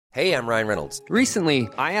Hey, I'm Ryan Reynolds. Recently,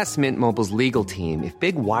 I asked Mint Mobile's legal team if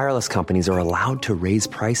big wireless companies are allowed to raise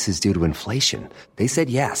prices due to inflation. They said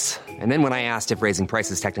yes. And then when I asked if raising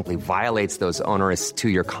prices technically violates those onerous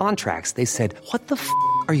two-year contracts, they said, "What the f***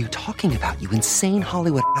 are you talking about, you insane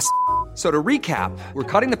Hollywood ass?" So to recap, we're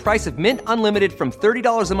cutting the price of Mint Unlimited from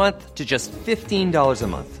 $30 a month to just $15 a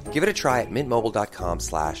month. Give it a try at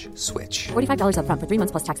mintmobile.com/switch. $45 up front for 3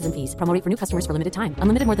 months plus taxes and fees. Promo rate for new customers for limited time.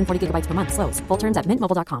 Unlimited more than 40 gigabytes per month. Slows full terms at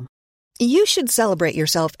mintmobile.com. You should celebrate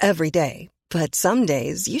yourself every day, but some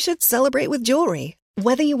days you should celebrate with jewelry.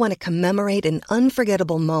 Whether you want to commemorate an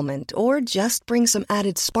unforgettable moment or just bring some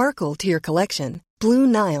added sparkle to your collection, Blue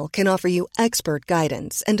Nile can offer you expert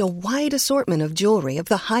guidance and a wide assortment of jewelry of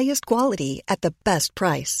the highest quality at the best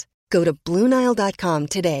price. Go to BlueNile.com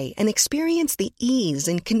today and experience the ease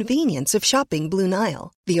and convenience of shopping Blue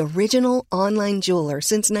Nile, the original online jeweler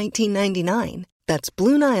since 1999. That's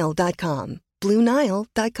BlueNile.com.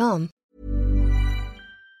 BlueNile.com.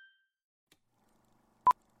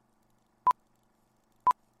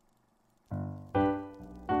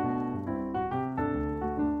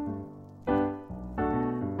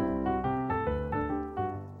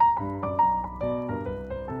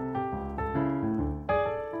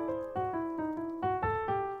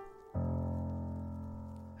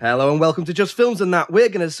 Hello and welcome to Just Films and That. We're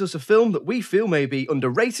going to discuss a film that we feel may be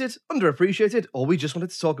underrated, underappreciated, or we just wanted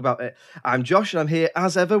to talk about it. I'm Josh and I'm here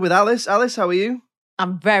as ever with Alice. Alice, how are you?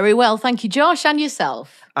 I'm very well, thank you, Josh, and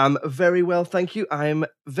yourself. I'm very well, thank you. I'm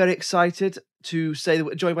very excited to say that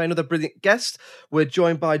we're joined by another brilliant guest. We're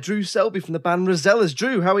joined by Drew Selby from the band Rosellas.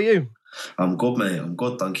 Drew, how are you? I'm good, mate. I'm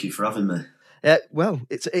good. Thank you for having me. Well,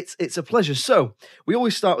 it's a pleasure. So, we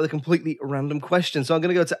always start with a completely random question. So, I'm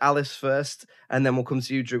going to go to Alice first, and then we'll come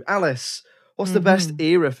to you, Drew. Alice, what's the best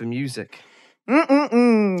era for music?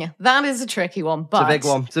 That is a tricky one, but... It's a big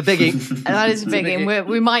one. It's a biggie. That is a biggie. And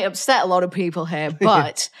we might upset a lot of people here,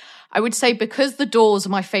 but I would say because The Doors are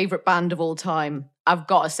my favourite band of all time, I've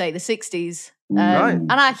got to say the 60s. Right. And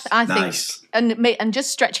I Nice. think, and just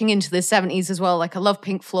stretching into the 70s as well, like I love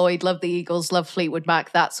Pink Floyd, love the Eagles, love Fleetwood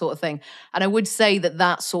Mac, that sort of thing. And I would say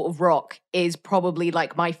that sort of rock is probably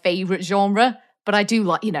like my favourite genre, but I do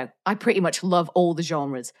like, I pretty much love all the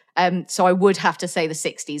genres. So I would have to say the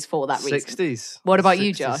 60s for that reason. 60s. What about 60s.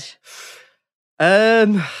 you, Josh?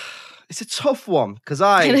 It's a tough one because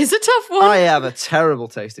It is a tough one. I have a terrible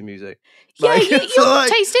taste in music. Yeah, your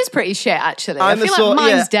taste is pretty shit, actually. I feel like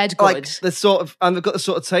mine's dead good. Like I've got the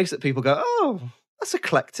sort of taste that people go, oh, that's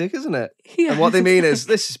eclectic, isn't it? Yeah. And what they mean is,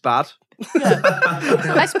 this is bad.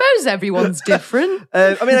 I suppose everyone's different.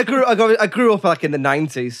 I mean, I grew up like in the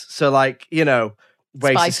 90s, so like,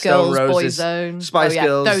 Spice Stone Girls, Roses, Boyzone. Spice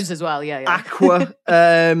Girls, those as well, yeah. Aqua,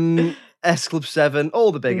 S Club 7,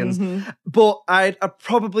 all the big ones. But I'd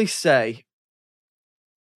probably say,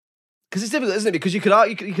 because it's difficult, isn't it? Because you could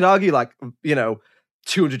argue like,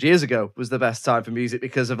 200 years ago was the best time for music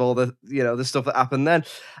because of all the, the stuff that happened then.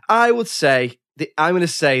 I would say, I'm going to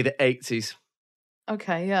say the 80s.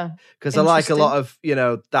 Okay, yeah. Because I like a lot of,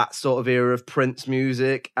 that sort of era of Prince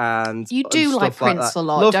music and you do like Prince a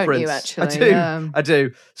lot, Love don't Prince. you, actually? I do, Yeah. I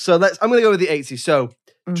do. So I'm going to go with the 80s. So,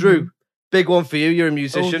 Drew, big one for you. You're a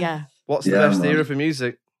musician. Oh, yeah. What's the best era for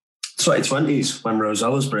music? 2020s, when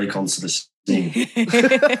Rosellas break onto the scene.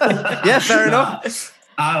 Yeah, fair enough.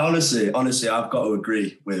 I honestly, I've got to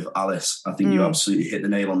agree with Alice. I think you absolutely hit the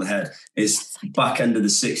nail on the head. It's back end of the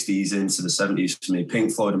 60s into the 70s for me.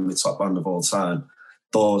 Pink Floyd are my top band of all time.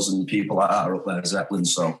 Doors and people like that are up there, Zeppelin,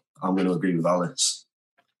 so I'm going to agree with Alice.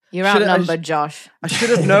 You're outnumbered, Josh. I should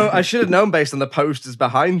have known based on the posters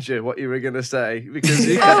behind you what you were going to say because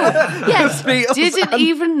you yes, didn't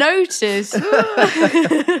even notice. I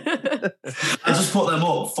just put them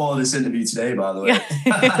up for this interview today, by the way.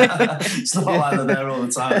 It's not like they're there all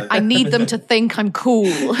the time. I need them to think I'm cool.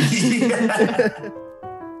 Yeah.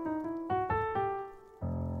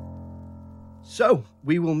 So,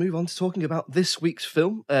 we will move on to talking about this week's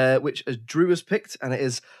film, which Drew has picked, and it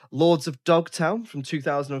is Lords of Dogtown from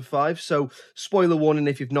 2005. So, spoiler warning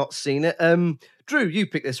if you've not seen it. Drew, you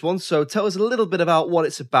picked this one, so tell us a little bit about what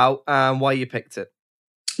it's about and why you picked it.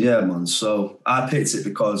 Yeah, man. So, I picked it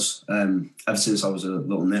because ever since I was a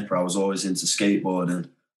little nipper, I was always into skateboarding.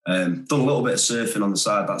 Done a little bit of surfing on the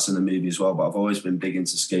side, that's in the movie as well, but I've always been big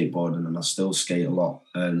into skateboarding and I still skate a lot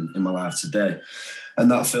in my life today. And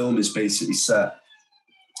that film is basically set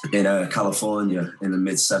in California in the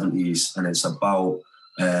mid-70s, and it's about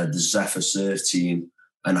the Zephyr Surf team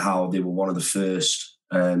and how they were one of the first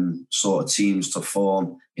sort of teams to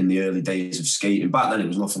form in the early days of skating. Back then, it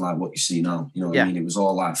was nothing like what you see now. You know what I mean? It was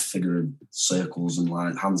all like figuring circles and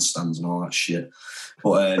like handstands and all that shit.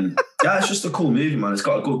 But yeah, it's just a cool movie, man. It's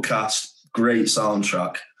got a good cast, great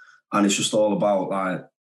soundtrack, and it's just all about like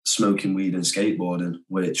smoking weed and skateboarding,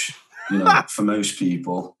 which, you know, for most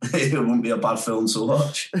people, it wouldn't be a bad film to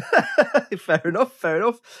watch. Fair enough.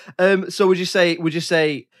 So would you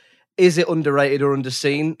say, is it underrated or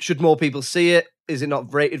underseen? Should more people see it? Is it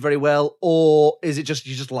not rated very well? Or is it just,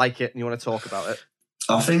 you just like it and you want to talk about it?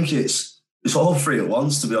 I think it's all three at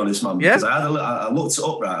once, to be honest, man. Because I looked it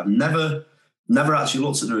up, right? I've never actually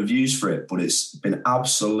looked at the reviews for it, but it's been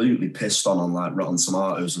absolutely pissed on like Rotten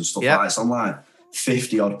Tomatoes and stuff like that. It's on like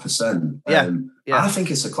 50-odd%. I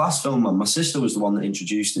think it's a class film, man. My sister was the one that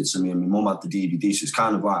introduced it to me, and my mum had the DVD, so it's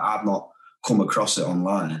kind of like I've not come across it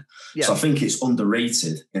online. So I think it's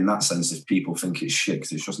underrated in that sense if people think it's shit,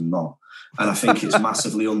 because it's just not. And I think it's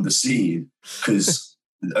massively underseen because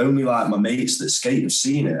only like my mates that skate have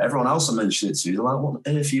seen it. Everyone else I mentioned it to, they're like, what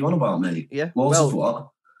the earth are you on about, mate? Yeah. Lots of what?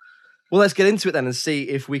 Well, let's get into it then and see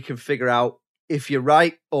if we can figure out if you're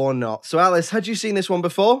right or not. So Alice, had you seen this one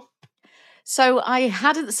before? So I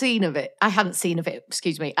hadn't seen it, and I hadn't seen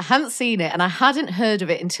it, and I hadn't heard of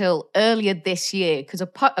it until earlier this year, because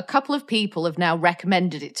a couple of people have now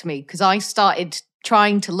recommended it to me, because I started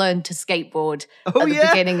trying to learn to skateboard at the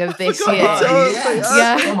beginning of this year.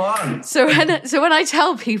 Come on. So when I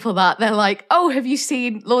tell people that, they're like, "Oh, have you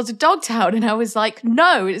seen Lords of Dogtown?" And I was like,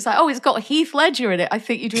 "No." It's like, "Oh, it's got Heath Ledger in it. I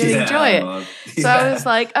think you'd really enjoy it." So I was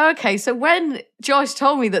like, "Okay." So when Josh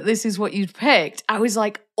told me that this is what you'd picked, I was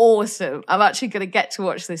like, "Awesome! I'm actually going to get to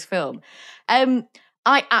watch this film."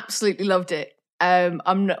 I absolutely loved it.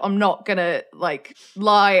 I'm not gonna like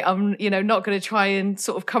lie. I'm not gonna try and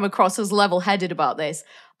sort of come across as level-headed about this.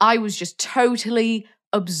 I was just totally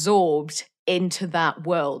absorbed into that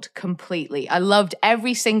world completely. I loved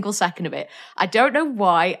every single second of it. I don't know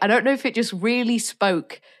why. I don't know if it just really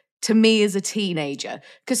spoke to me as a teenager,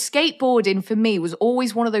 because skateboarding for me was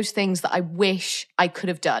always one of those things that I wish I could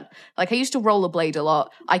have done. Like, I used to rollerblade a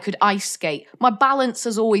lot. I could ice skate. My balance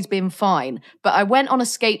has always been fine, but I went on a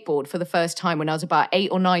skateboard for the first time when I was about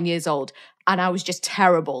 8 or 9 years old, and I was just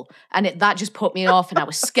terrible. And that just put me off, and I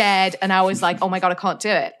was scared, and I was like, oh my God, I can't do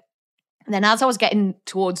it. And then as I was getting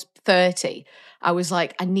towards 30, I was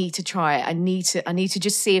like, I need to try it. I need to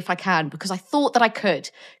just see if I can, because I thought that I could.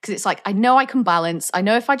 Because it's like, I know I can balance. I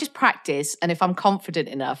know if I just practice and if I'm confident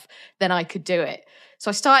enough, then I could do it. So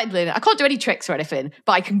I started learning. I can't do any tricks or anything,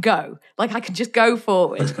 but I can go. Like, I can just go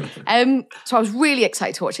forward. So I was really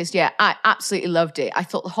excited to watch this. Yeah, I absolutely loved it. I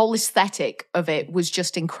thought the whole aesthetic of it was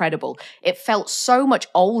just incredible. It felt so much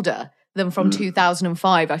older than from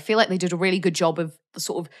 2005. I feel like they did a really good job of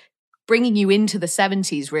sort of bringing you into the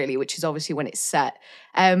 70s, really, which is obviously when it's set.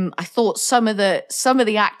 I thought some of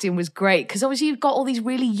the acting was great, because obviously you've got all these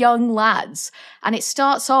really young lads, and it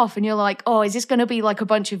starts off and you're like, oh, is this going to be like a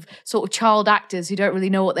bunch of sort of child actors who don't really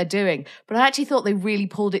know what they're doing? But I actually thought they really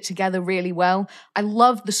pulled it together really well. I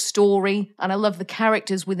love the story, and I love the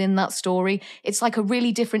characters within that story. It's like a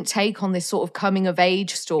really different take on this sort of coming of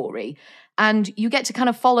age story, and you get to kind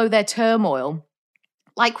of follow their turmoil.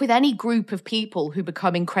 Like with any group of people who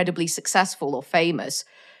become incredibly successful or famous,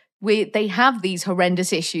 they have these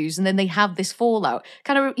horrendous issues, and then they have this fallout.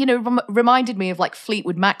 Kind of, reminded me of like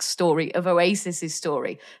Fleetwood Mac's story, of Oasis's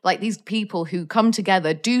story. Like, these people who come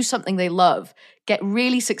together, do something they love, get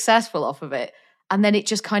really successful off of it, and then it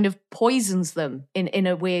just kind of poisons them in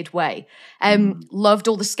a weird way. Loved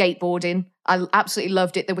all the skateboarding. I absolutely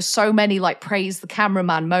loved it. There were so many like praise the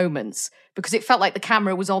cameraman moments, because it felt like the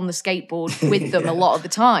camera was on the skateboard with them a lot of the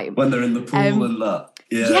time. When they're in the pool and that.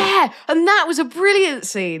 Yeah, and that was a brilliant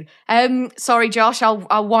scene. Sorry, Josh,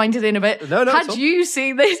 I'll wind it in a bit. No, Had you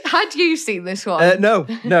seen this one?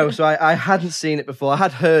 No. So I hadn't seen it before. I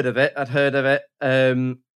had heard of it.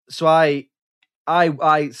 So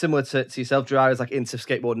I similar to yourself, Drew, I was like into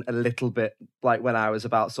skateboarding a little bit, like when I was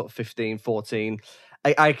about sort of 15, 14.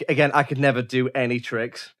 I could never do any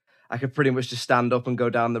tricks. I could pretty much just stand up and go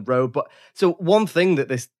down the road. But so one thing that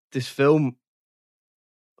this film,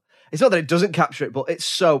 it's not that it doesn't capture it, but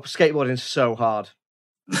skateboarding is so hard.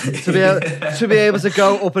 to be able to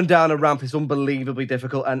go up and down a ramp is unbelievably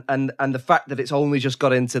difficult, and the fact that it's only just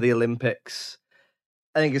got into the Olympics,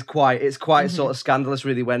 I think it's quite sort of scandalous,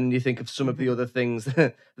 really, when you think of some of the other things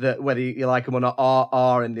that whether you like them or not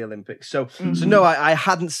are in the Olympics. So no, I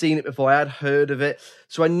hadn't seen it before. I had heard of it,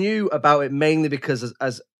 so I knew about it mainly because,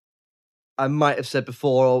 as I might have said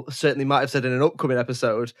before, or certainly might have said in an upcoming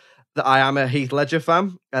episode, that I am a Heath Ledger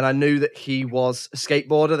fan, and I knew that he was a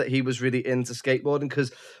skateboarder, that he was really into skateboarding.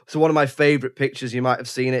 Because so one of my favorite pictures, you might have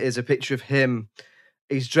seen it, is a picture of him.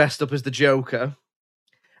 He's dressed up as the Joker,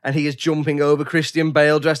 and he is jumping over Christian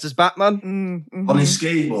Bale dressed as Batman on his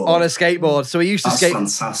skateboard. On a skateboard. So he used to skate.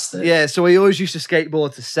 Fantastic. Yeah, so he always used to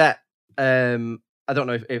skateboard to set. I don't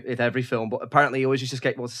know if every film, but apparently he always used to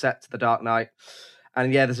skateboard to set to The Dark Knight.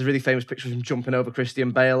 And yeah, there's a really famous picture of him jumping over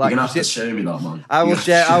Christian Bale. You're gonna have to show me that, man. I will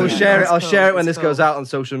share it. I'll share it when this goes out on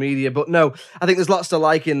social media. But no, I think there's lots to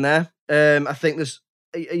like in there. I think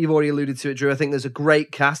you've already alluded to it, Drew. I think there's a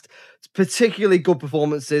great cast. It's particularly good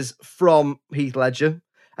performances from Heath Ledger.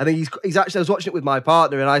 I think he's actually, I was watching it with my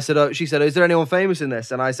partner and I said, she said, is there anyone famous in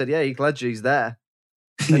this? And I said, yeah, Heath Ledger, he's there.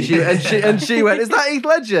 And she went, is that Heath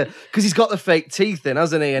Ledger? Because he's got the fake teeth in,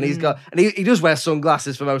 hasn't he? And he does wear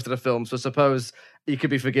sunglasses for most of the film, so I suppose you could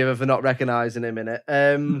be forgiven for not recognising him in it.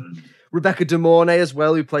 Rebecca De Mornay as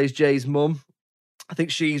well, who plays Jay's mum. I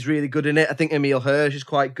think she's really good in it. I think Emile Hirsch is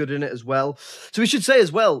quite good in it as well. So we should say as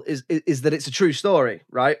well is that it's a true story,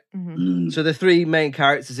 right? Mm-hmm. So the three main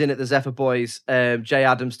characters in it, the Zephyr Boys, Jay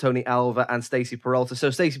Adams, Tony Alva, and Stacey Peralta.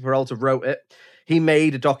 So Stacey Peralta wrote it. He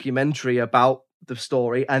made a documentary about the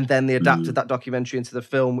story, and then they adapted that documentary into the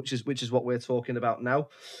film, which is what we're talking about now.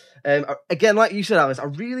 Again, like you said, Alice, I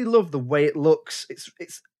really love the way it looks.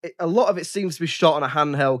 A lot of it seems to be shot on a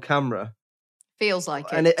handheld camera. Feels like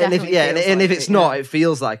it. And if it's not, it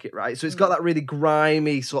feels like it, right? So it's got that really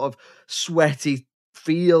grimy, sort of sweaty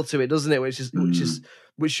feel to it, doesn't it?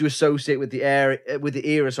 Which you associate with the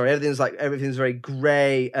era. Sorry, everything's very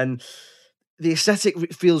grey, and the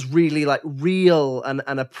aesthetic feels really like real and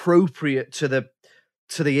appropriate to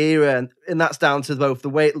the era, and that's down to both the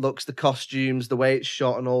way it looks, the costumes, the way it's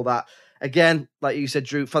shot, and all that. Again, like you said,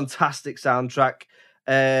 Drew, fantastic soundtrack.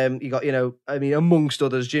 You got, amongst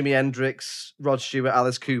others, Jimi Hendrix, Rod Stewart,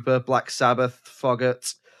 Alice Cooper, Black Sabbath,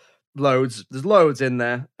 Fogerty, loads. There's loads in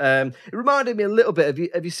there. It reminded me a little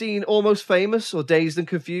bit. Have you seen Almost Famous or Dazed and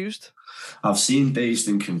Confused? I've seen Dazed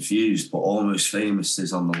and Confused, but Almost Famous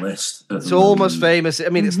is on the list. So Almost Famous. I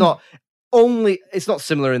mean, it's not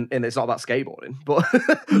similar in it's not about skateboarding, but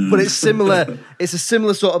but it's similar. It's a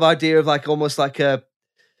similar sort of idea of like almost like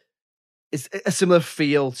it's a similar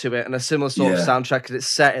feel to it and a similar sort of soundtrack because it's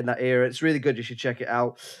set in that era. It's really good. You should check it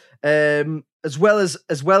out. As well as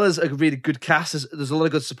a really good cast, there's a lot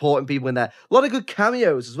of good supporting people in there. A lot of good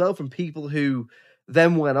cameos as well from people who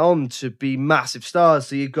then went on to be massive stars.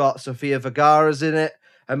 So you've got Sofia Vergara's in it,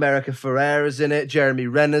 America Ferrera's in it, Jeremy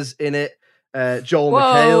Renner's in it, Joel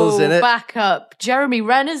McHale's in it. Back up. Jeremy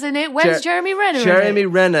Renner's in it? Where's Jeremy Renner Jeremy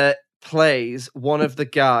Renner plays one of the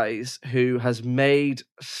guys who has made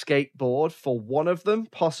skateboard for one of them,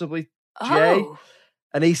 possibly Jay.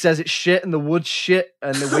 And he says it's shit and the wood's shit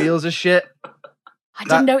and the wheels are shit. I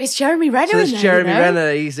didn't know it's Jeremy Renner. So it's Jeremy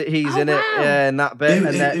Renner. He's in it in that bit.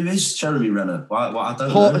 Who is Jeremy Renner? I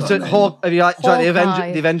don't know. Have you liked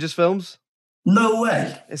the Avengers films? No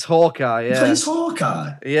way. It's Hawkeye. Yeah, he plays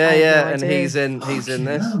Hawkeye. Yeah, and he's in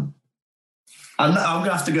this. I'm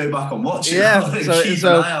gonna have to go back and watch it. Yeah, keep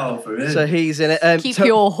an eye out for it. So he's in it. Keep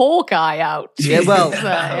your Hawkeye out. Yeah, well,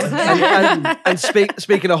 and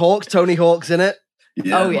speaking of Hawks, Tony Hawk's in it.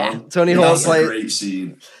 Yeah, Tony Hawk plays. Great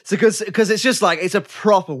scene. So because it's just like it's a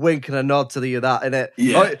proper wink and a nod to that, isn't it?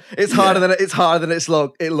 Yeah, it's harder than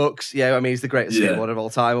it looks. Yeah, I mean he's the greatest skateboarder of all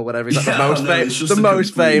time or whatever. He's like the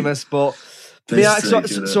most famous, but.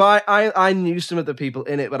 So I knew some of the people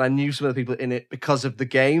in it, but I knew some of the people in it because of the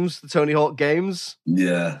games, the Tony Hawk games.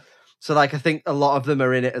 Yeah. So like I think a lot of them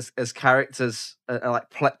are in it as characters, like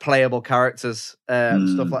playable characters,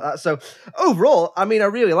 stuff like that. So overall, I mean, I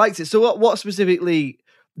really liked it. So what specifically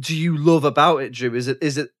do you love about it, Drew? Is it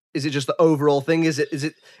just the overall thing? Is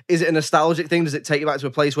it a nostalgic thing? Does it take you back to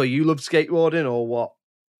a place where you loved skateboarding, or what?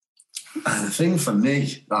 The thing for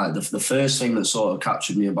me, like the first thing that sort of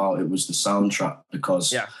captured me about it was the soundtrack,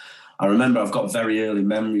 because I remember I've got very early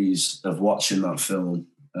memories of watching that film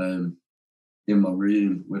in my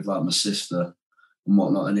room with like my sister and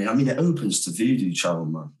whatnot. And it opens to Voodoo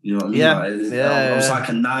Child, man. You know what I mean? I was like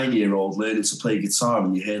a 9-year-old learning to play guitar,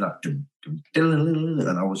 and you hear that,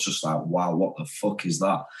 and I was just like, wow, what the fuck is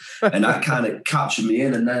that? And that kind of captured me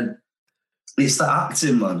in. And then it's the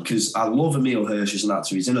acting, man, because I love Emile Hirsch as an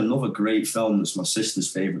actor. He's in another great film that's my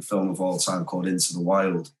sister's favourite film of all time called Into the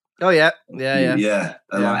Wild. Oh, yeah. And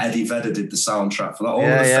like Eddie Vedder did the soundtrack for that. All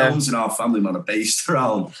the films in our family, man, are based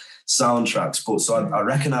around soundtracks. But so I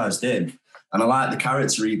recognised him, and I like the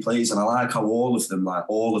character he plays, and I like how all of them, like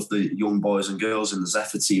all of the young boys and girls in the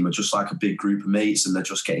Zephyr team are just like a big group of mates, and they're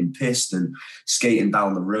just getting pissed and skating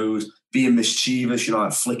down the road. being mischievous, you know,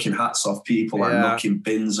 like flicking hats off people, like knocking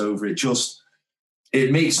bins over.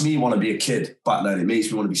 It makes me want to be a kid back then. It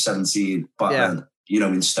makes me want to be 17 back then, you know,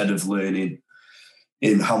 instead of learning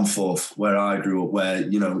in Hamforth, where I grew up, where,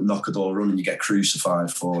 you know, knock a door run and you get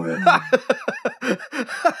crucified for it.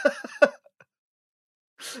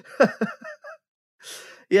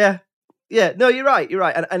 Yeah. No, you're right.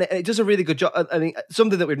 And it does a really good job. I mean,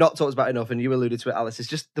 something that we've not talked about enough, and you alluded to it, Alice, is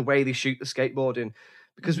just the way they shoot the skateboarding.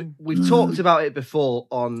 Because we've talked about it before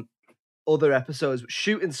on other episodes, but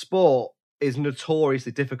shooting sport is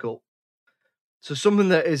notoriously difficult. So something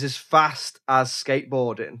that is as fast as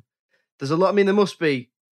skateboarding, there's a lot, I mean, there must be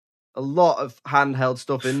a lot of handheld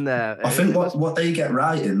stuff in there. I think what they get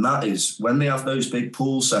right in that is when they have those big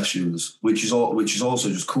pool sessions, which is also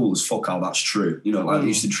just cool as fuck how that's true. You know, like they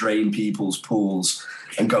used to drain people's pools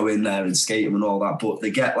and go in there and skate them and all that. But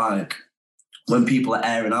they get like, when people are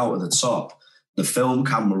airing out at the top, the film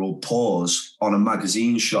camera will pause on a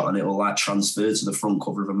magazine shot and it will like transfer to the front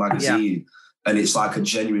cover of a magazine. And it's like a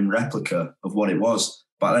genuine replica of what it was.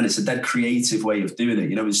 But then it's a dead creative way of doing it.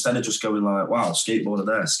 You know, instead of just going like, wow, skateboarder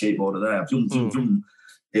there, vroom, vroom, vroom,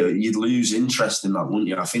 you'd lose interest in that, wouldn't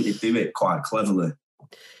you? I think they do it quite cleverly.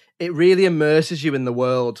 It really immerses you in the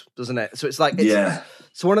world, doesn't it? So it's like,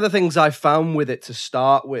 So one of the things I found with it to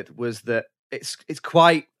start with was that it's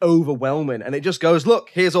quite overwhelming. And it just goes,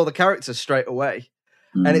 look, here's all the characters straight away.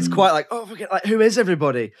 And it's quite like, oh, forget, like, who is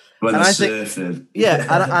everybody? When they're surfing.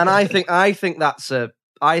 And I think that's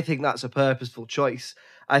a purposeful choice.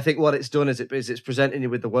 I think what it's done is it's presenting you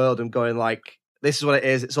with the world and going like, this is what it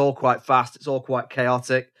is. It's all quite fast. It's all quite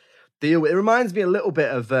chaotic. It reminds me a little bit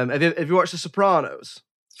of, have you watched The Sopranos?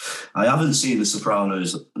 I haven't seen The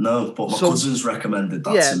Sopranos, no, but my cousins recommended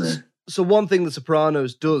that to me. So one thing The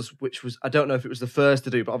Sopranos does, which was, I don't know if it was the first to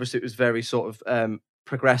do, but obviously it was very sort of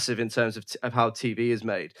progressive in terms of how TV is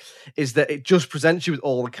made, is that it just presents you with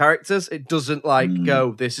all the characters. It doesn't like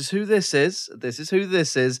go, this is who this is, this is who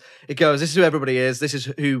this is. It goes, this is who everybody is, this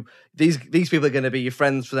is who these people are going to be your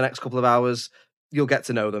friends for the next couple of hours. You'll get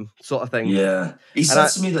to know them, sort of thing. Yeah. He said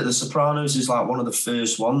to me that The Sopranos is like one of the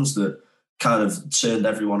first ones that kind of turned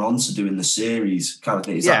everyone on to doing the series kind of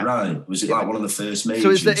thing. Is that right? Was it like one of the first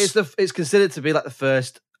majors? So it's considered to be like the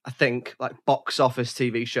first, I think, like box office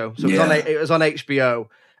TV show. So it was on HBO,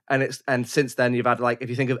 and since then you've had, like, if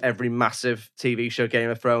you think of every massive TV show, Game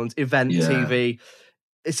of Thrones, event TV,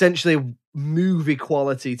 essentially movie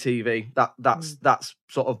quality TV. That's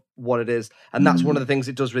sort of what it is, and that's one of the things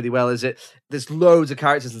it does really well. Is there's loads of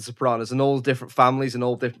characters in Sopranos and all different families and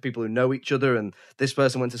all different people who know each other, and this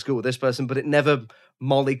person went to school with this person, but it never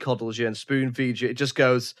mollycoddles you and spoon feeds you. It just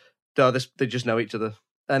goes, no, they just know each other,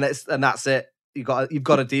 and that's it. You've got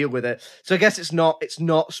to deal with it. So I guess it's not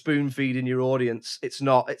spoon feeding your audience. It's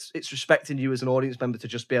respecting you as an audience member to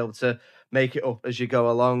just be able to make it up as you go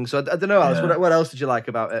along. So I don't know, Alice, what else did you like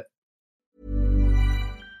about it?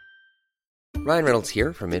 Ryan Reynolds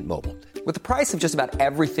here from Mint Mobile. With the price of just about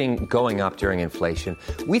everything going up during inflation,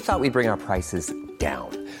 we thought we'd bring our prices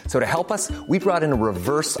down. So to help us, we brought in a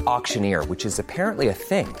reverse auctioneer, which is apparently a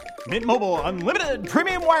thing. Mint Mobile Unlimited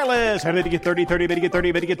Premium Wireless. How to get 30, 30, bit to get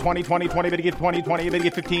 30, bit to get 20, 20, 20, bit to get 20, 20, bit to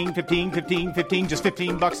get 15, 15, 15, 15, just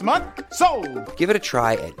 $15 a month? Sold! Give it a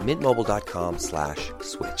try at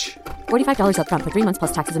mintmobile.com/switch. $45 up front for 3 months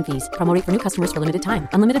plus taxes and fees. Promo rate for new customers for limited time.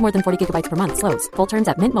 Unlimited more than 40 gigabytes per month. Slows full terms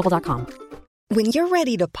at mintmobile.com. When you're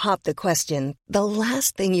ready to pop the question, the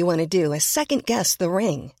last thing you want to do is second-guess the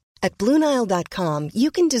ring. At BlueNile.com, you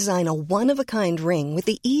can design a one-of-a-kind ring with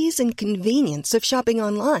the ease and convenience of shopping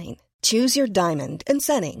online. Choose your diamond and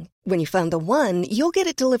setting. When you find the one, you'll get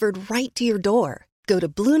it delivered right to your door. Go to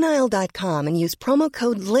BlueNile.com and use promo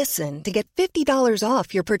code LISTEN to get $50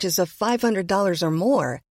 off your purchase of $500 or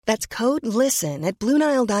more. That's code LISTEN at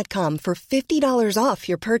BlueNile.com for $50 off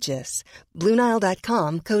your purchase.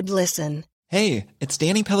 BlueNile.com, code LISTEN. Hey, it's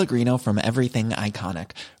Danny Pellegrino from Everything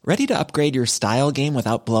Iconic. Ready to upgrade your style game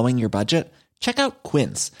without blowing your budget? Check out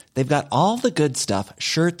Quince. They've got all the good stuff,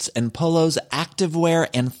 shirts and polos, activewear,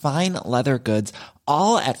 and fine leather goods,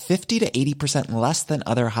 all at 50 to 80% less than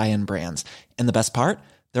other high-end brands. And the best part?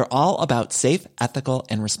 They're all about safe, ethical,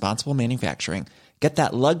 and responsible manufacturing. Get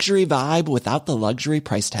that luxury vibe without the luxury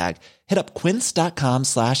price tag. Hit up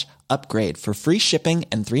quince.com/upgrade for free shipping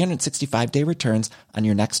and 365-day returns on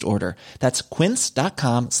your next order. That's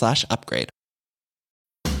quince.com/upgrade.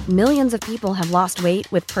 Millions of people have lost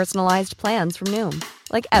weight with personalized plans from Noom.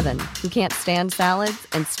 Like Evan, who can't stand salads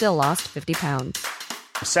and still lost 50 pounds.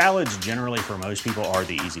 Salads generally for most people are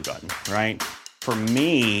the easy button, right? For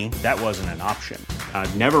me, that wasn't an option.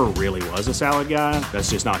 I never really was a salad guy. That's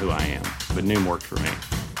just not who I am. But Noom worked for me.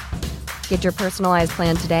 Get your personalized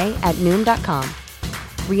plan today at Noom.com.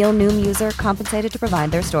 Real Noom user compensated to provide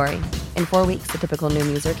their story. In 4 weeks, the typical Noom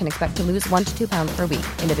user can expect to lose 1 to 2 pounds per week.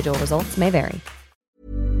 Individual results may vary.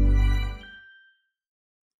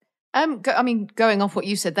 Going off what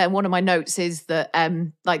you said there, one of my notes is that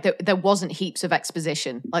there wasn't heaps of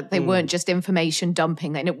exposition. Like they weren't just information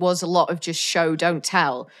dumping, and it was a lot of just show, don't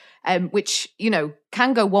tell, which,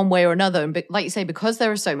 can go one way or another. And like you say, because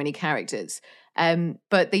there are so many characters,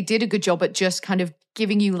 but they did a good job at just kind of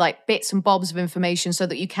giving you like bits and bobs of information so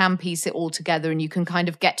that you can piece it all together and you can kind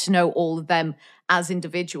of get to know all of them as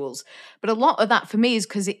individuals. But a lot of that for me is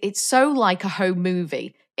because it's so like a home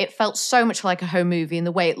movie. It felt so much like a home movie in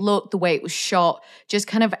the way it looked, the way it was shot, just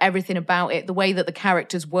kind of everything about it, the way that the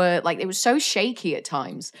characters were, like it was so shaky at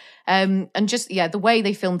times. And just, the way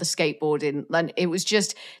they filmed the skateboarding, and it was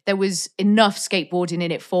just, there was enough skateboarding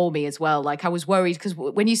in it for me as well. Like I was worried because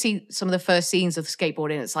when you see some of the first scenes of the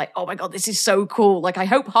skateboarding, it's like, oh my God, this is so cool. Like I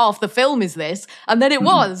hope half the film is this. And then it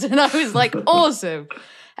was. And I was like, awesome.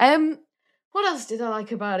 What else did I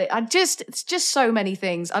like about it? It's just so many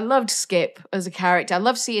things. I loved Skip as a character. I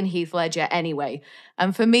love seeing Heath Ledger anyway.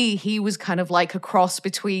 And for me, he was kind of like a cross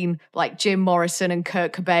between like Jim Morrison and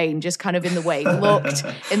Kurt Cobain, just kind of in the way he looked,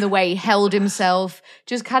 in the way he held himself,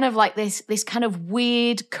 just kind of like this kind of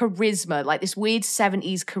weird charisma, like this weird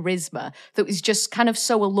 70s charisma that was just kind of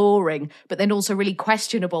so alluring, but then also really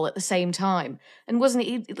questionable at the same time. And wasn't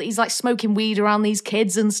he, he's like smoking weed around these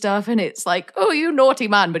kids and stuff, and it's like, oh, you naughty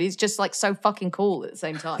man, but he's just like so fucking cool at the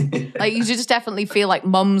same time. Like you just definitely feel like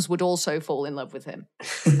mums would also fall in love with him.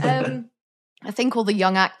 I think all the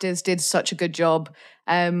young actors did such a good job.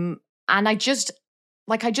 And I just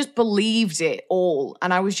believed it all.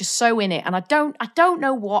 And I was just so in it. And I don't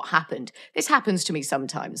know what happened. This happens to me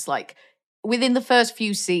sometimes. Like within the first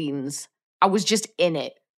few scenes, I was just in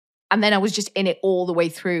it. And then I was just in it all the way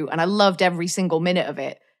through. And I loved every single minute of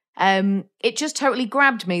it. It just totally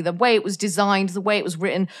grabbed me, the way it was designed, the way it was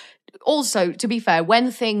written. Also, to be fair,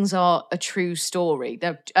 when things are a true story,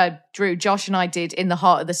 Drew, Josh and I did In the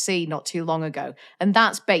Heart of the Sea not too long ago, and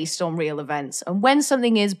that's based on real events. And when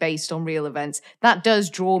something is based on real events, that does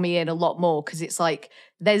draw me in a lot more because it's like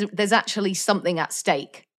there's actually something at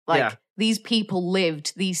stake. Like these people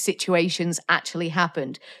lived, these situations actually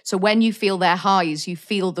happened. So when you feel their highs, you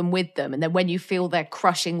feel them with them. And then when you feel their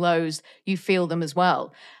crushing lows, you feel them as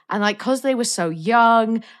well. And like, because they were so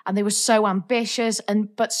young and they were so ambitious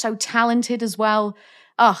but so talented as well.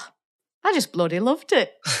 Oh, I just bloody loved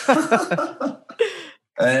it.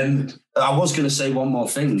 I was going to say one more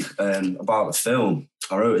thing about the film.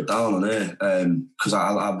 I wrote it down on here because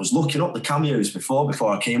I was looking up the cameos before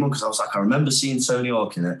I came on because I was like, I remember seeing Tony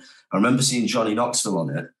Hawk in it. I remember seeing Johnny Knoxville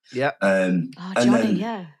on it. Yeah. Johnny,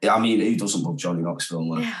 yeah. I mean, who doesn't love Johnny Knoxville?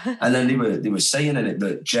 Like? Yeah. And then they were saying in it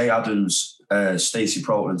that Jay Adams, Stacey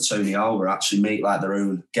Proton and Tony Alva actually make like their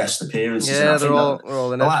own guest appearances. Yeah, they're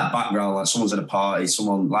all in it. Like background, like someone's in a party,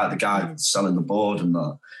 someone like the guy selling the board and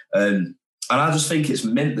that. And I just think it's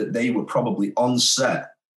meant that they were probably on set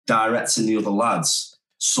directing the other lads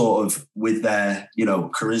sort of with their,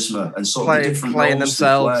 charisma and sort of different playing roles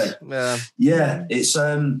themselves. Yeah, it's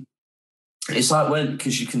like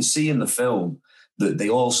because you can see in the film that they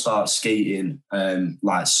all start skating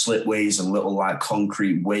like slipways and little like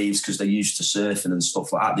concrete waves because they're used to surfing and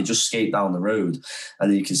stuff like that. They just skate down the road,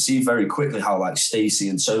 and you can see very quickly how like Stacey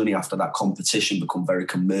and Tony after that competition become very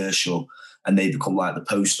commercial. And they become like the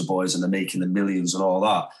poster boys and they're making the millions and all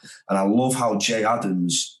that. And I love how Jay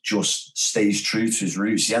Adams just stays true to his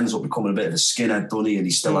roots. He ends up becoming a bit of a skinhead, doesn't he? And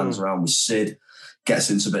he still hangs around with Sid, gets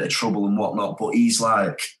into a bit of trouble and whatnot. But he's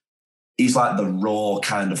like the raw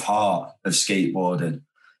kind of heart of skateboarding.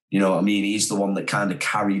 You know what I mean? He's the one that kind of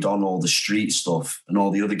carried on all the street stuff and all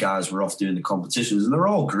the other guys were off doing the competitions. And they're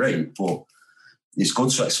all great, but it's good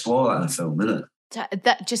to explore that in a film, isn't it?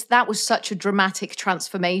 That was such a dramatic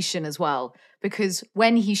transformation as well, because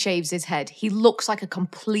when he shaves his head, he looks like a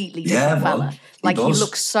completely different fella. Like he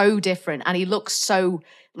looks so different, and he looks so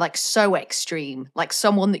extreme, like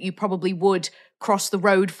someone that you probably would cross the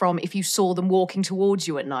road from if you saw them walking towards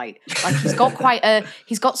you at night. Like the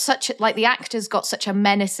actor's got such a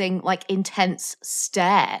menacing, like intense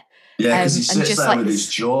stare. Yeah, because he sits there with his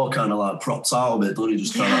jaw kind of like propped out a bit, doesn't he?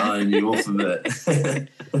 Just trying to iron you off a bit.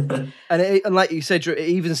 and like you said, Drew, it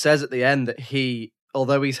even says at the end that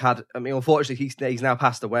although he's had, unfortunately, he's now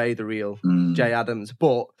passed away, the real Jay Adams,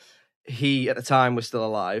 but he at the time was still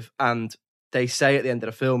alive. And they say at the end of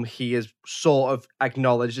the film, he is sort of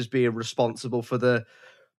acknowledged as being responsible for the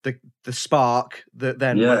spark that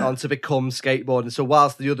then went on to become skateboarding. So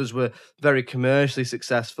whilst the others were very commercially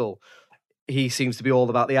successful, he seems to be all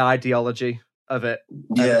about the ideology of it,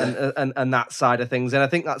 Yeah. and that side of things. And I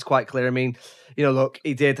think that's quite clear. I mean, look,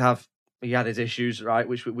 he had his issues, right,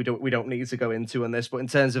 which we don't need to go into on this. But in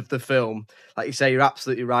terms of the film, like you say, you're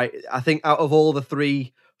absolutely right. I think out of all the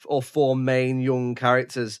 3 or 4 main young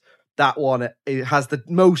characters, that one it has the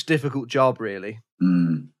most difficult job, really.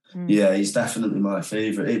 Yeah, he's definitely my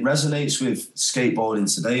favourite. It resonates with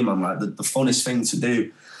skateboarding today, man. Like the funnest thing to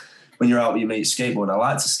do when you're out with your mates skateboarding. I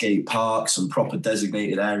like to skate parks and proper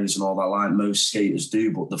designated areas and all that, like most skaters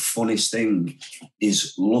do. But the funnest thing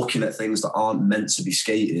is looking at things that aren't meant to be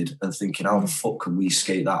skated and thinking, how the fuck can we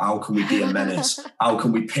skate that? How can we be a menace? How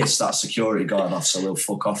can we piss that security guard off so he'll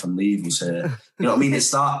fuck off and leave us here? You know what I mean?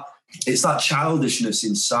 It's that childishness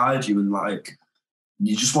inside you, and like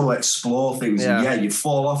you just want to explore things. Yeah. And you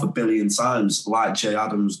fall off a billion times like Jay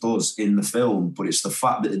Adams does in the film, but it's the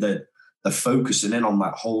fact that they're focusing in on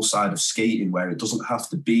that whole side of skating where it doesn't have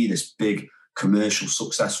to be this big commercial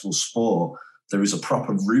successful sport. There is a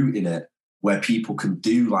proper route in it where people can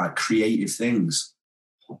do like creative things.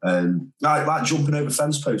 Like jumping over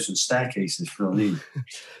fence posts and staircases, you know what I mean?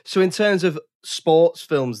 So in terms of sports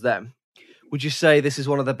films then, would you say this is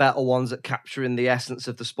one of the better ones at capturing the essence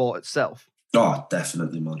of the sport itself? Oh,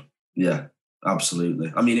 definitely, man. Yeah,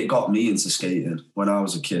 absolutely. I mean, it got me into skating when I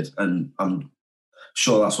was a kid, and I'm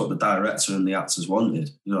sure that's what the director and the actors wanted.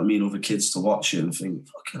 You know what I mean? Other kids to watch it and think,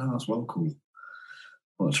 fucking hell, that's well cool.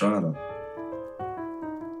 I want to try that.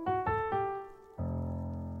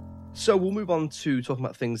 So we'll move on to talking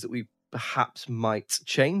about things that we perhaps might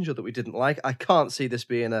change or that we didn't like. I can't see this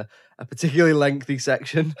being a particularly lengthy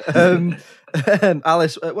section.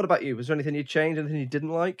 Alice, what about you? Was there anything you'd change, anything you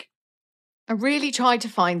didn't like? I really tried to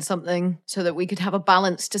find something so that we could have a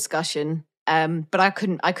balanced discussion, but I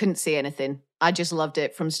couldn't see anything. I just loved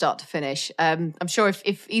it from start to finish. I'm sure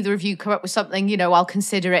if either of you come up with something, I'll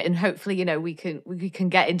consider it, and hopefully, we can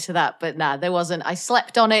get into that. But nah, there wasn't. I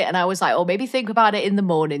slept on it, and I was like, oh, maybe think about it in the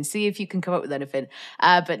morning, see if you can come up with anything.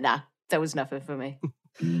 But nah, there was nothing for me.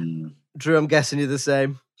 Drew, I'm guessing you're the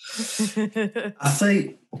same. I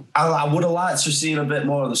think I would have liked to have seen a bit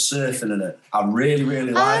more of the surfing in it. I really,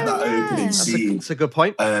 really like that opening scene. That's a good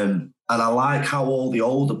point. And I like how all the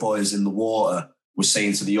older boys in the water were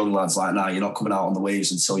saying to the young lads, like, nah, you're not coming out on the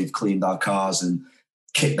waves until you've cleaned our cars and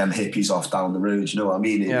kicked them hippies off down the road. You know what I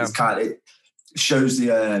mean? It shows the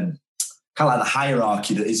kind of like the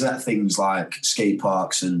hierarchy that is at things like skate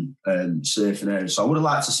parks and surfing areas. So I would have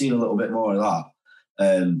liked to see a little bit more of that.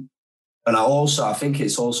 And I think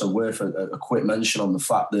it's also worth a quick mention on the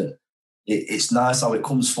fact that it's nice how it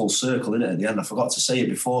comes full circle, isn't it, at the end? I forgot to say it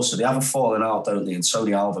before. So they have a falling out, don't they? And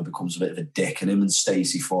Tony Alva becomes a bit of a dick, and him and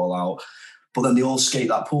Stacey fall out. But then they all skate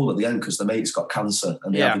that pool at the end because the mate's got cancer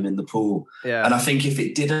and they have him in the pool. Yeah. And I think if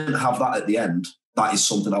it didn't have that at the end, that is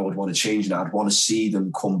something I would want to change. And I'd want to see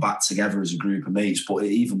them come back together as a group of mates. But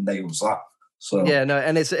it even nails that. So yeah, no,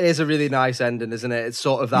 and it is a really nice ending, isn't it? It's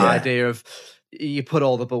sort of that idea of you put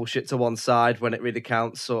all the bullshit to one side when it really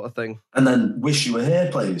counts, sort of thing. And then Wish You Were Here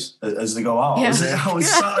plays as they go out. Yeah. I was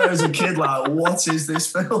sat there as a kid like, what is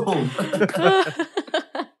this film?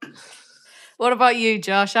 What about you,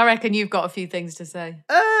 Josh? I reckon you've got a few things to say.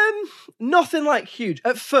 Nothing like huge.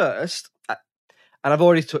 At first, and I've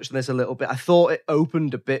already touched on this a little bit, I thought it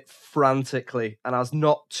opened a bit frantically and I was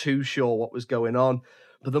not too sure what was going on.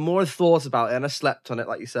 But the more I thought about it, and I slept on it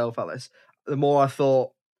like yourself, Alice, the more I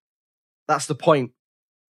thought, that's the point.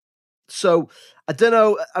 So I don't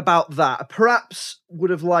know about that. I perhaps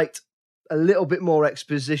would have liked a little bit more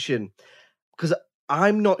exposition, because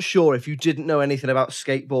I'm not sure if you didn't know anything about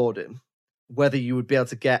skateboarding, whether you would be able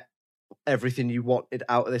to get everything you wanted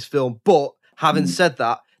out of this film. But having said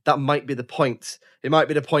that, that might be the point. It might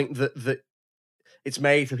be the point that it's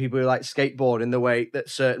made for people who like skateboard in the way that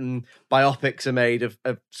certain biopics are made of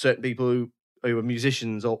certain people who are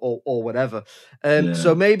musicians or whatever.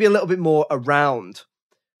 So maybe a little bit more around,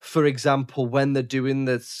 for example, when they're doing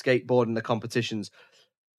the skateboarding, the competitions,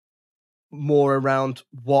 more around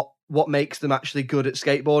what makes them actually good at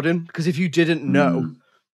skateboarding. Because if you didn't know,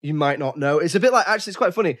 you might not know. It's a bit like, actually, it's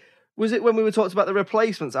quite funny. Was it when we were talking about The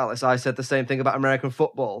Replacements, Alice? I said the same thing about American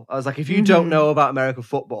football. I was like, if you don't know about American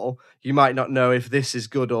football, you might not know if this is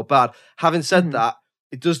good or bad. Having said that,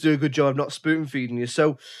 it does do a good job of not spoon feeding you.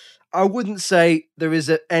 So I wouldn't say there is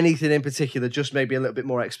anything in particular, just maybe a little bit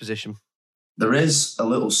more exposition. There is a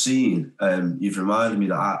little scene you've reminded me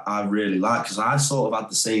that I really like, because I sort of had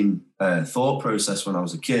the same thought process when I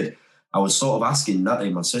was a kid. I was sort of asking Natty,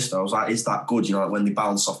 my sister, I was like, is that good? You know, like when they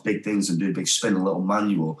bounce off big things and do a big spin, a little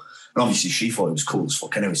manual. And obviously she thought it was cool as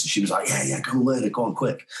fuck anyway, so she was like, yeah, go learn it, go on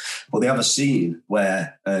quick. But they have a scene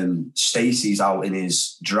where Stacey's out in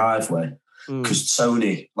his driveway because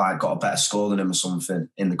Tony like got a better score than him or something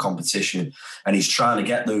in the competition, and he's trying to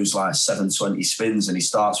get those like 720 spins, and he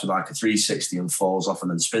starts with like a 360 and falls off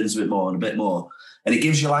and then spins a bit more and a bit more, and it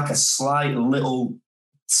gives you like a slight little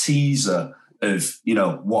teaser of, you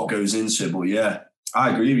know, what goes into it. But yeah,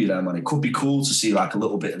 I agree with you there, man. It could be cool to see like a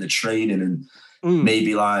little bit of the training and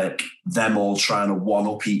maybe like them all trying to one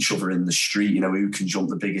up each other in the street, you know, who can jump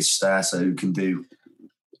the biggest stair, so who can do,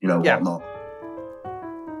 you know, whatnot.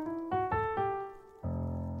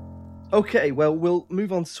 Okay, well, we'll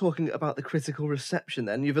move on to talking about the critical reception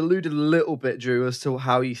then. You've alluded a little bit, Drew, as to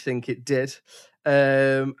how you think it did.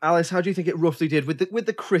 Alice, how do you think it roughly did? With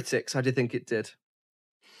the critics, how do you think it did?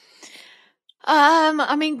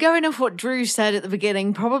 I mean, going off what Drew said at the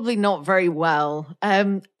beginning, probably not very well.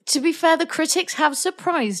 To be fair, the critics have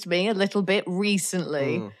surprised me a little bit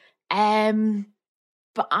recently.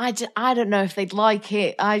 But I don't know if they'd like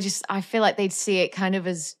it. I feel like they'd see it kind of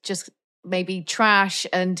as just maybe trash,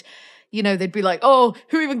 and, you know, they'd be like, oh,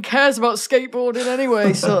 who even cares about skateboarding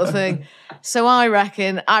anyway, sort of thing. So I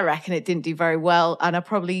reckon it didn't do very well, and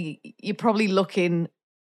you're probably looking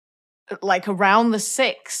like around the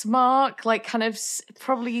 6 mark, like kind of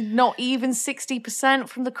probably not even 60%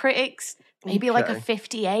 from the critics, maybe like a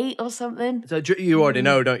 58 or something. So you already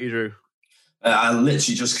know, don't you, Drew? I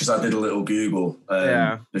literally, just because I did a little Google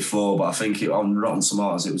before, but I think on Rotten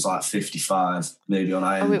Tomatoes it was like 55. Maybe on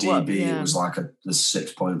IMDb it was like a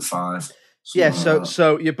 6.5. Yeah,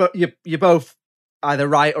 so you're both either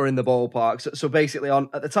right or in the ballpark. So basically,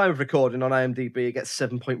 at the time of recording on IMDb, it gets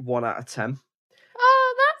 7.1 out of 10.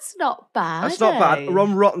 Oh, that's not bad. That's not bad.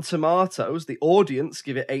 On Rotten Tomatoes, the audience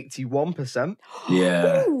give it 81%.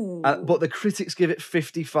 Yeah. But the critics give it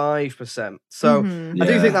 55%. So I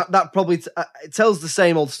do think that probably it tells the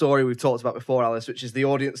same old story we've talked about before, Alice, which is the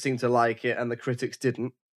audience seemed to like it and the critics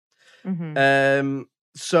didn't.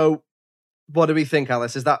 So what do we think,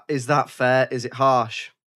 Alice? Is that fair? Is it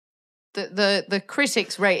harsh? The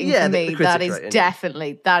critics rating for me, that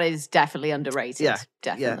is definitely underrated. Yeah,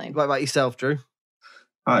 definitely. Yeah. What about yourself, Drew?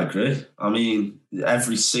 I agree. I mean,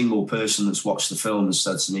 every single person that's watched the film has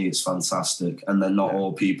said to me it's fantastic, and they're not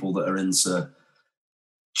all people that are into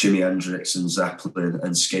Jimi Hendrix and Zeppelin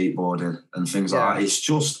and skateboarding and things like that. It's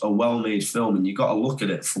just a well-made film, and you got to look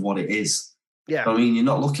at it for what it is. Yeah. I mean, you're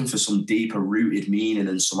not looking for some deeper rooted meaning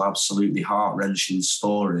and some absolutely heart-wrenching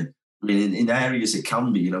story. I mean, in areas it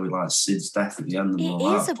can be, you know, with like Sid's death at the end and all that.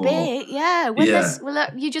 It is a bit, yeah.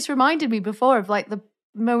 You just reminded me before of like the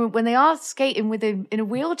moment when they are skating with him in a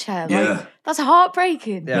wheelchair. Like, that's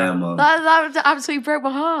heartbreaking. Yeah, man. That absolutely broke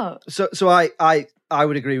my heart. So I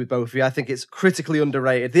would agree with both of you. I think it's critically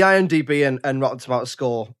underrated. The IMDb and Rotten Tomatoes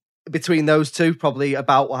score between those two, probably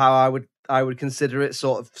about how I would consider it,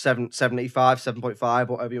 sort of 75, 7.5,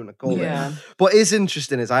 whatever you want to call it. What is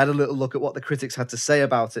interesting is I had a little look at what the critics had to say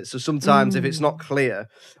about it. So sometimes if it's not clear,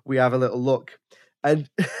 we have a little look. And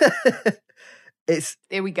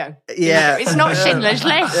here we go. Yeah. It's not Schindler's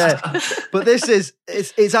List. Yeah. But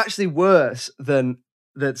it's actually worse than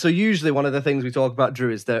that. So usually one of the things we talk about,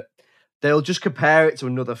 Drew, is that they'll just compare it to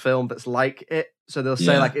another film that's like it. So they'll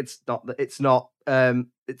say like it's not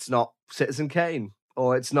Citizen Kane,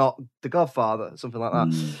 or it's not The Godfather, something like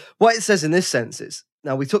that. What it says in this sense is,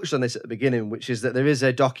 now we touched on this at the beginning, which is that there is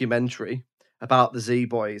a documentary about the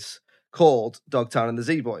Z-Boys called Dogtown and the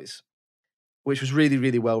Z-Boys, which was really,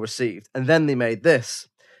 really well received. And then they made this.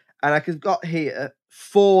 And I got here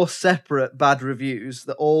 4 separate bad reviews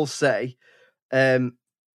that all say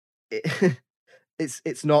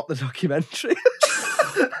it's not the documentary.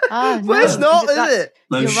 No, but it's not, is it?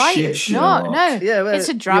 No, you're right. It's not. No, yeah, it's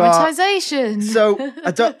a dramatization. So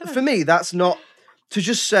for me, that's not to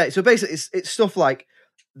just say. So basically, it's stuff like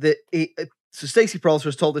that. So Stacey Peralta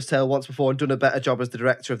has told this tale once before and done a better job as the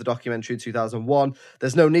director of the documentary in 2001.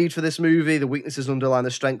 There's no need for this movie. The weaknesses underline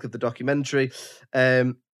the strength of the documentary.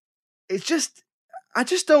 It's just, I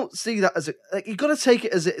just don't see that as you've got to take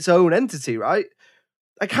it as its own entity, right?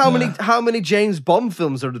 Like how many James Bond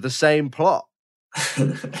films are the same plot?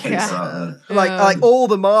 Exactly. Like all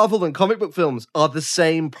the Marvel and comic book films are the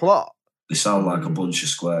same plot. They sound like a bunch of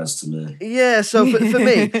squares to me. Yeah. So for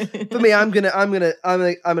me, I'm gonna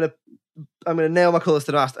nail my colours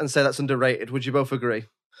to the mast and say that's underrated. Would you both agree?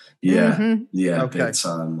 Yeah. Yeah. Okay. Big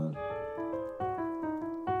time, man.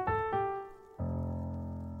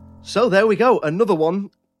 So there we go. Another one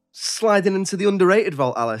sliding into the underrated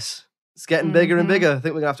vault, Alice. It's getting bigger and bigger. I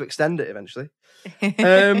think we're gonna have to extend it eventually.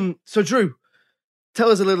 So Drew, tell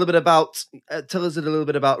us a little bit about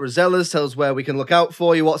Rosellas. Tell us where we can look out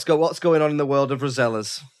for you. What's going on in the world of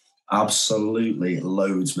Rosellas? Absolutely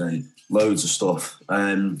loads, mate. Loads of stuff.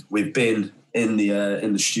 We've been in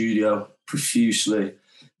the studio profusely.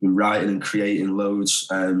 Been writing and creating loads.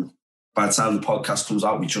 By the time the podcast comes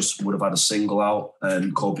out, we just would have had a single out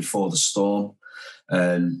called Before the Storm,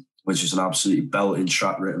 which is an absolutely belting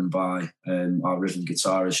track written by our rhythm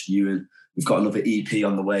guitarist, Ewan. We've got another EP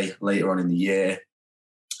on the way later on in the year.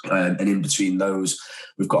 And in between those,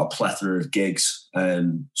 we've got a plethora of gigs.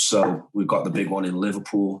 So we've got the big one in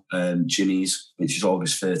Liverpool, Jimmy's, which is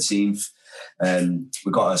August 13th.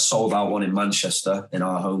 We've got a sold out one in Manchester in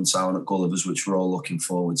our hometown at Gulliver's, which we're all looking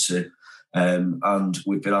forward to. And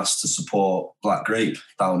we've been asked to support Black Grape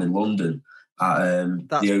down in London at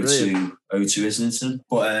the O2 Islington.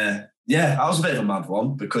 But yeah, that was a bit of a mad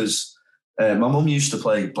one because my mum used to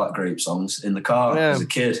play Black Grape songs in the car as a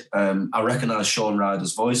kid. I recognised Sean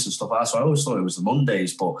Ryder's voice and stuff like that, so I always thought it was the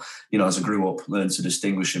Mondays. But, you know, as I grew up, learned to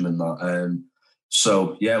distinguish him and that.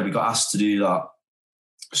 So, yeah, we got asked to do that.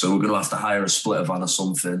 So we're going to have to hire a splitter van or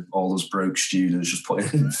something. All those broke students just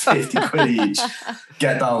put in 50 quid each,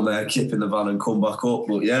 get down there, kip in the van and come back up.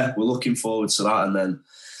 But yeah, we're looking forward to that. And then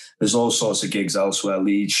there's all sorts of gigs elsewhere,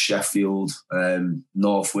 Leeds, Sheffield,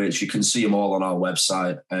 Northwich. You can see them all on our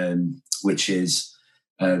website, which is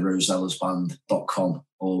rosellasband.com,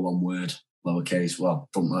 all one word, lowercase. Well,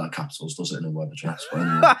 doesn't matter, capitals, does it, in a web address?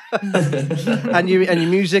 But anyway. and your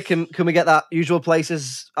music, can we get that usual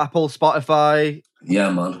places, Apple, Spotify?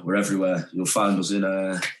 Yeah, man, we're everywhere. You'll find us in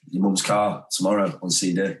your mum's car tomorrow on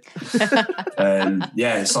CD.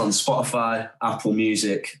 Yeah, it's on Spotify, Apple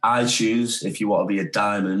Music, iTunes, if you want to be a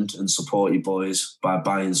diamond and support your boys by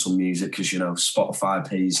buying some music, because, you know, Spotify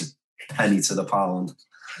pays a penny to the pound.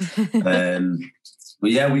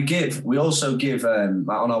 But yeah, we also give, on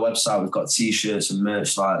our website, we've got T-shirts and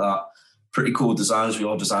merch like that. Pretty cool designs. We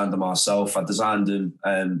all designed them ourselves. I designed them,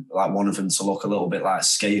 like one of them to look a little bit like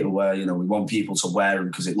skater wear. You know, we want people to wear them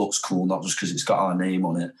because it looks cool, not just because it's got our name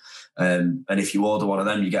on it. And if you order one of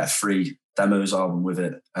them, you get a free demos album with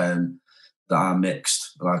it that I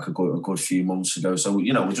mixed like a good few months ago. So,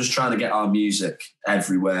 you know, we're just trying to get our music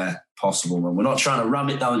everywhere possible, man. We're not trying to ram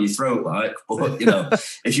it down your throat, like, but, you know,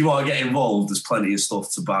 if you want to get involved, there's plenty of stuff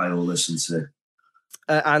to buy or listen to.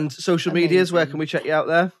 And social medias, where can we check you out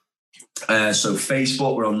there? So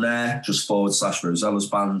Facebook, we're on there, just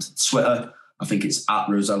 /Rosellas Band. Twitter, I think it's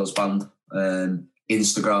 @Rosellas Band.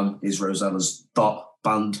 Instagram is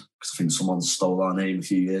rosellas.band, because I think someone stole our name a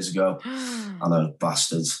few years ago. I know,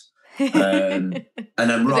 bastards. And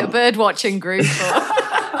then is it a bird watching group?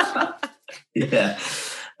 Yeah.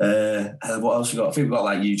 What else we got? I think we've got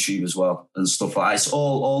like YouTube as well and stuff like that. It's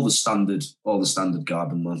all the standard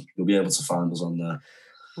garden, man. You'll be able to find us on there.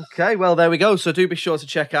 Okay, well, there we go. So do be sure to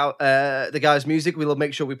check out the guys' music. We'll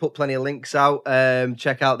make sure we put plenty of links out.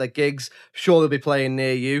 Check out their gigs. Sure, they'll be playing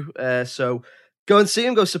near you. So go and see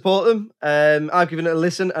them. Go support them. I've given it a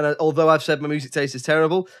listen, and although I've said my music taste is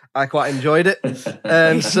terrible, I quite enjoyed it.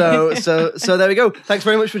 So there we go. Thanks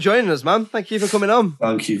very much for joining us, man. Thank you for coming on.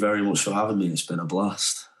 Thank you very much for having me. It's been a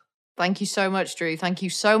blast. Thank you so much, Drew. Thank you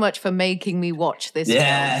so much for making me watch this.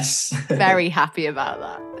 Yes. Film. Very happy about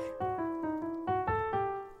that.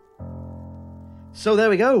 So there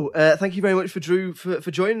we go. Thank you very much for Drew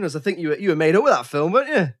for joining us. I think you were made up with that film, weren't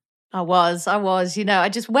you? I was. You know, I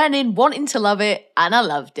just went in wanting to love it, and I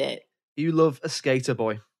loved it. You love a skater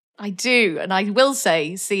boy. I do, and I will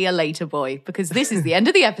say, see you later, boy, because this is the end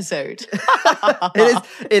of the episode.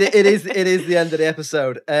 It is the end of the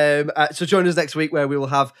episode. So join us next week where we will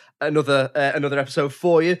have another episode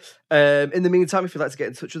for you. In the meantime, if you'd like to get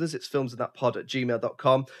in touch with us, it's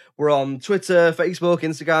filmsandthatpod@gmail.com. We're on Twitter, Facebook,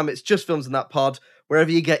 Instagram. It's just Films and That Pod.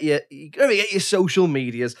 Wherever you get your social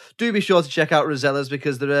medias, do be sure to check out Rosellas,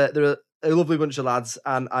 because they're a lovely bunch of lads,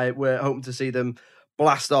 and we're hoping to see them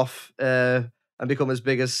blast off and become as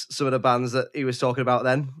big as some of the bands that he was talking about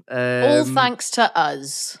then. All thanks to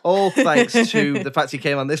us. All thanks to the fact he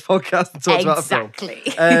came on this podcast and talked about the film.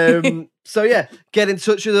 Exactly. So yeah, get in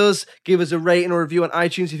touch with us. Give us a rating or review on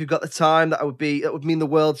iTunes if you've got the time. That would mean the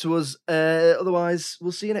world to us. Otherwise,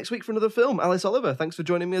 we'll see you next week for another film. Alice Oliver, thanks for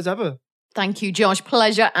joining me as ever. Thank you, Josh.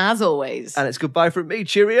 Pleasure as always. And it's goodbye from me.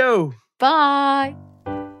 Cheerio. Bye.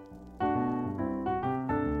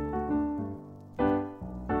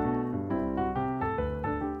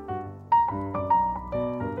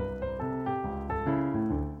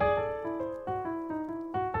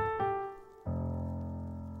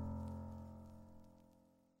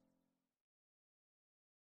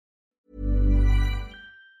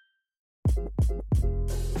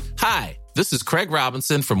 Hi, this is Craig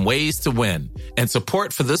Robinson from Ways to Win, and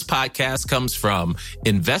support for this podcast comes from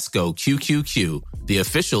Invesco QQQ, the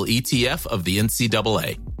official ETF of the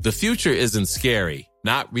NCAA. The future isn't scary.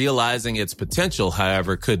 Not realizing its potential,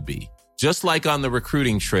 however, could be. Just like on the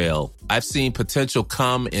recruiting trail, I've seen potential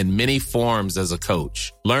come in many forms as a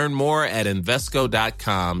coach. Learn more at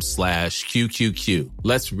Invesco.com/QQQ.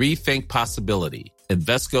 Let's rethink possibility.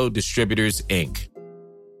 Invesco Distributors, Inc.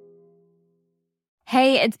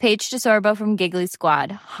 Hey, it's Paige DeSorbo from Giggly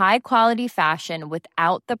Squad. High quality fashion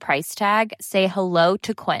without the price tag. Say hello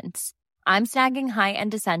to Quince. I'm snagging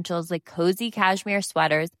high-end essentials like cozy cashmere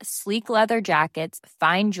sweaters, sleek leather jackets,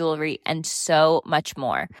 fine jewelry, and so much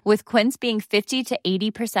more. With Quince being 50 to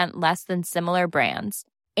 80% less than similar brands.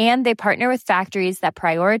 And they partner with factories that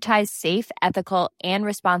prioritize safe, ethical, and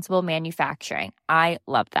responsible manufacturing. I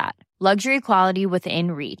love that. Luxury quality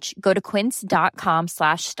within reach. Go to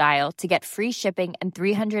quince.com/style to get free shipping and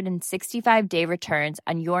 365-day returns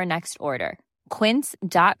on your next order.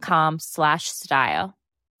 Quince.com/style.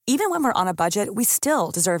 Even when we're on a budget, we still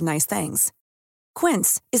deserve nice things.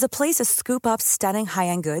 Quince is a place to scoop up stunning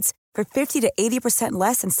high-end goods for 50 to 80%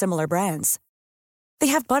 less than similar brands. They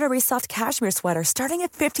have buttery soft cashmere sweaters starting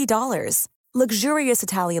at $50, luxurious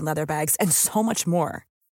Italian leather bags, and so much more.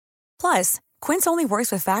 Plus, Quince only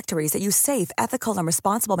works with factories that use safe, ethical, and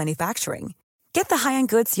responsible manufacturing. Get the high-end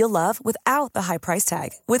goods you'll love without the high price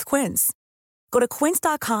tag with Quince. Go to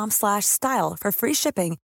quince.com/style for free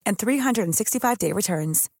shipping and 365-day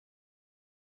returns.